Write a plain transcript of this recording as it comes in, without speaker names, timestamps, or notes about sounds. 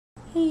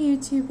Hey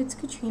YouTube, it's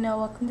Katrina.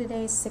 Welcome to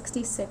day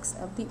 66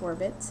 of the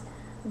orbit.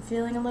 I'm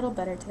feeling a little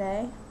better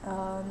today.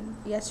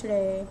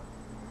 Yesterday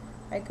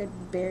I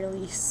could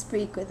barely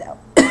speak without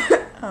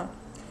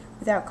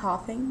without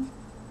coughing.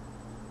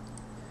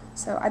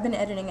 So I've been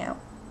editing out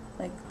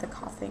like the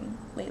coughing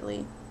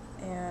lately,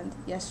 and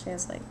yesterday I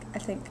was like, I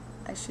think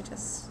I should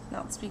just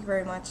not speak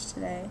very much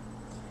today.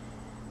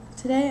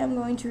 Today I'm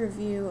going to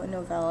review a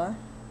novella,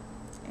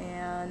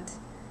 and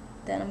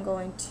then I'm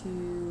going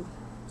to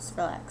just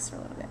relax for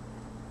a little bit.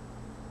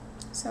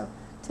 So,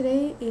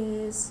 today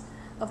is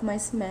Of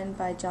Mice and Men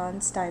by John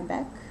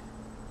Steinbeck,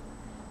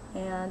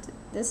 and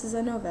this is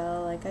a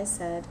novella, like I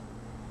said,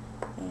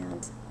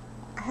 and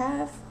I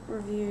have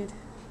reviewed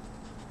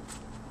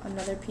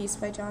another piece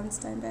by John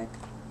Steinbeck,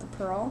 The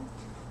Pearl.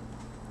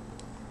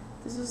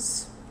 This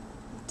is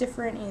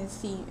different in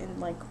theme, in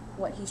like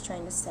what he's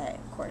trying to say,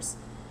 of course.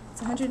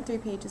 It's 103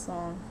 pages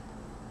long,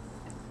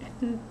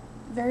 and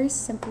very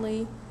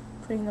simply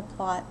putting the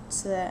plot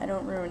so that I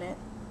don't ruin it.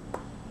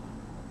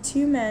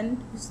 Two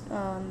men,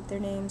 their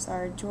names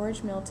are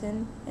George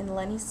Milton and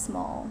Lenny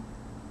Small.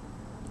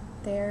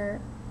 They're,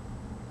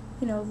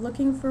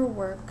 looking for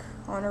work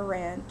on a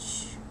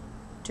ranch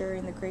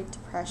during the Great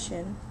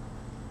Depression,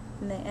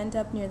 and they end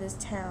up near this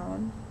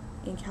town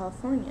in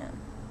California.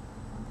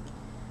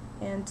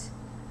 And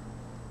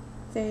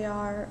they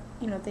are,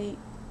 they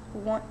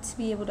want to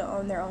be able to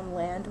own their own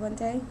land one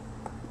day.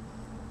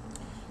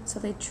 So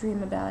they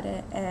dream about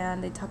it,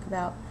 and they talk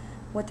about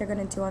what they're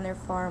going to do on their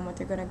farm, what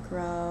they're going to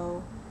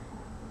grow,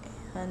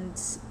 and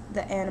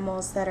the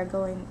animals that they're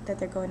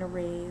going to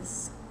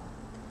raise.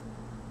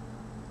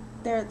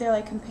 They're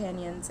like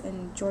companions,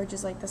 and George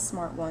is like the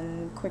smart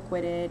one,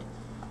 quick-witted,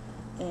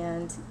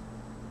 and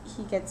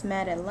he gets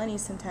mad at Lenny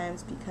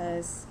sometimes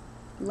because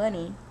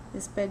Lenny,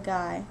 this big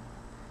guy,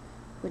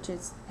 which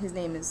is, his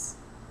name is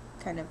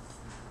kind of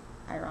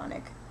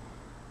ironic.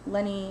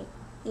 Lenny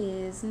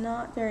is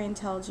not very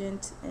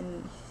intelligent,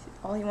 and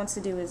all he wants to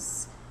do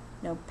is,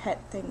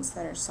 pet things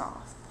that are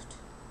soft.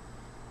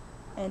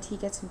 And he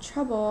gets in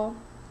trouble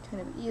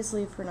kind of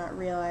easily for not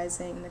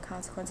realizing the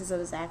consequences of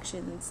his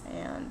actions,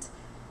 and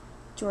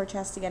George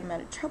has to get him out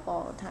of trouble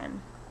all the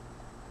time.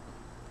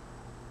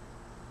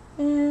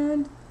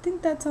 And I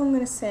think that's all I'm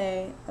going to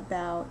say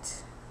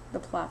about the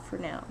plot for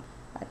now.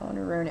 I don't want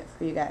to ruin it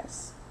for you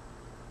guys.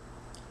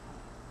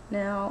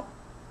 Now,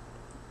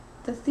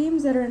 the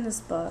themes that are in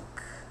this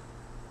book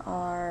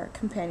are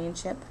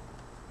companionship,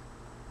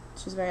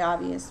 which is very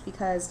obvious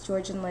because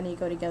George and Lenny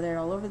go together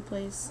all over the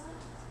place,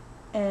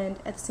 and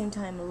at the same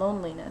time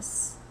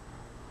loneliness.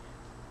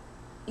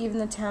 Even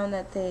the town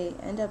that they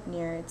end up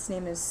near, its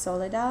name is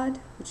Soledad,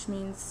 which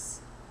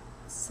means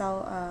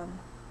solitude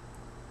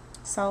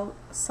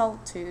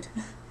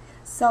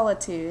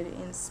solitude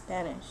in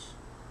Spanish.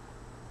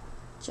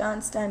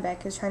 John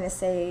Steinbeck is trying to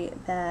say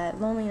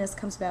that loneliness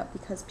comes about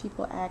because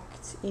people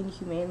act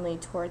inhumanely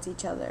towards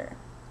each other,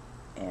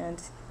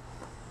 and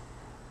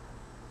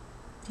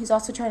he's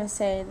also trying to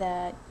say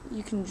that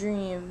you can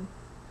dream,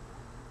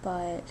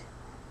 but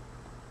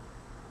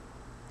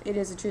it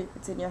is a dream.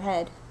 It's in your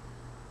head.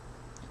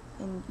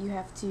 And you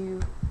have to,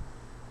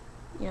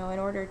 in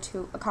order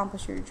to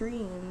accomplish your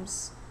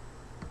dreams,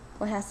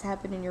 what has to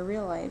happen in your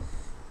real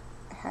life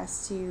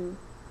has to,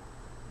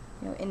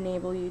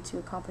 enable you to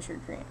accomplish your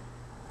dream.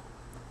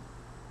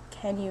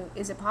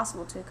 Is it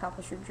possible to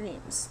accomplish your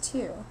dreams,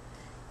 too,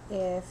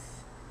 if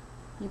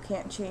you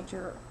can't change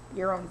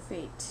your own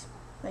fate?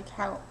 Like,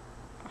 how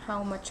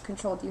much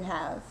control do you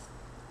have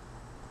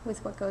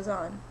with what goes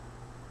on?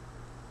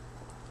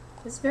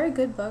 It's a very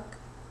good book,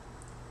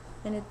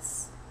 and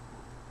it's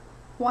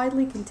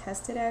widely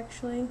contested,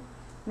 actually.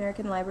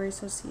 American Library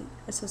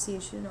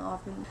Association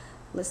often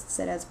lists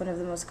it as one of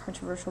the most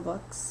controversial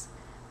books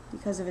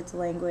because of its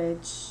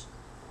language.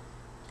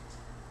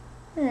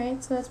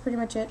 Alright, so that's pretty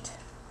much it.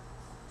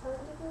 Oh, it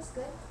feels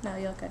good. No,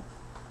 you look good.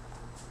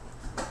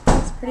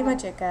 That's pretty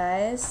much it,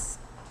 guys.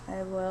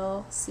 I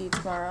will see you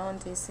tomorrow on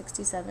day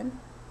 67.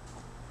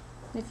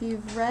 If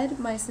you've read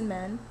Mice and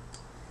Men,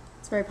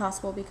 it's very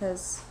possible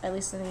because, at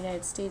least in the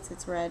United States,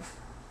 it's read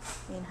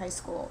in high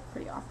school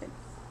pretty often.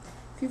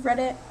 If you've read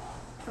it,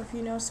 or if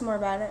you know some more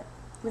about it,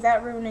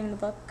 without ruining the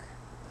book,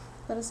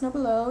 let us know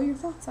below your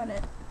thoughts on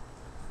it.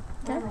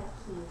 Okay?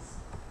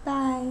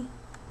 Bye.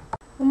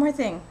 One more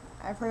thing.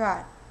 I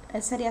forgot. I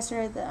said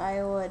yesterday that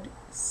I would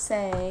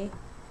say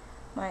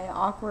my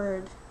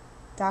awkward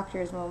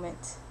doctor's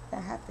moment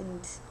that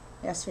happened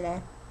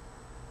yesterday.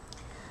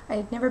 I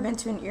had never been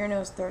to an ear,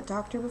 nose, throat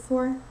doctor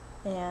before,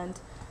 and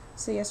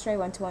so yesterday I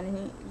went to one, and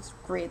he was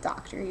a great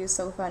doctor. He was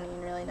so funny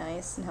and really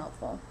nice and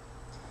helpful.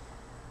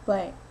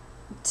 But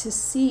to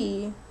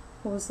see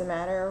what was the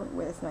matter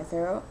with my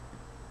throat,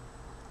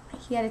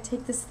 he had to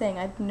take this thing.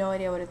 I have no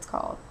idea what it's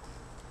called.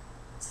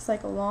 It's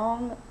like a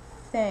long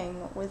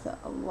thing with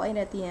a light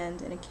at the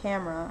end and a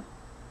camera,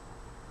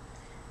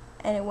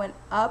 and it went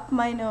up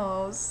my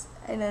nose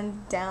and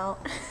then down.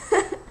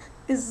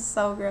 This is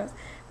so gross.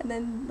 And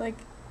then, like,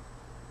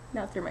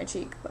 not through my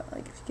cheek, but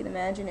like if you can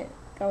imagine it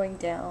going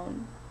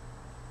down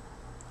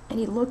and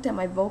he looked at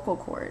my vocal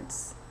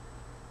cords.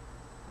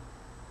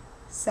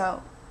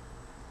 So,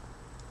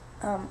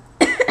 and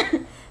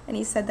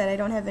he said that I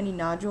don't have any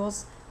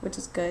nodules, which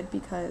is good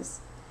because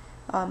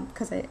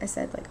I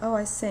said like, oh,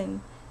 I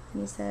sing,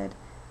 and he said,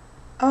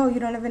 oh, you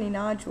don't have any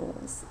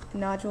nodules.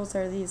 Nodules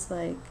are these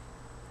like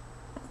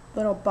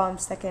little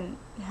bumps that can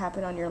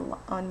happen on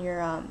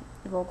your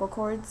vocal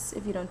cords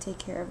if you don't take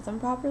care of them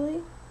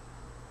properly.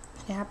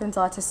 It happens a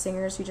lot to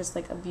singers who just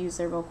like abuse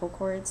their vocal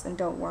cords and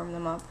don't warm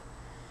them up.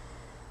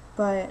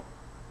 But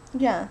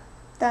yeah,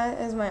 that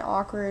is my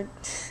awkward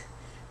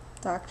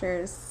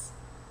doctor's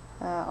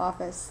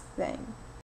office thing.